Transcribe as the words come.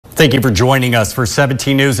Thank you for joining us for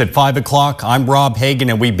 17 News at 5 o'clock. I'm Rob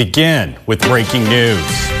Hagan, and we begin with breaking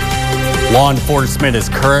news. Law enforcement is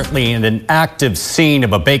currently in an active scene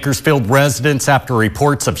of a Bakersfield residence after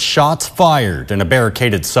reports of shots fired and a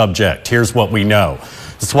barricaded subject. Here's what we know.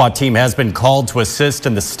 The SWAT team has been called to assist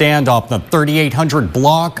in the standoff on the 3800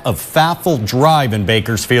 block of Faffel Drive in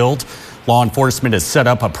Bakersfield. Law enforcement has set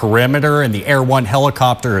up a perimeter and the Air 1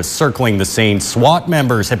 helicopter is circling the scene. SWAT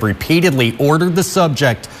members have repeatedly ordered the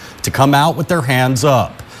subject to come out with their hands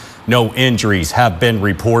up. No injuries have been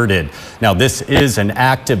reported. Now, this is an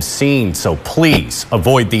active scene, so please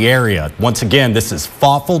avoid the area. Once again, this is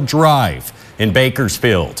Faffel Drive in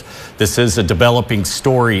Bakersfield. This is a developing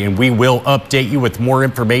story, and we will update you with more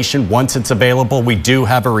information once it's available. We do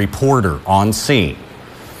have a reporter on scene.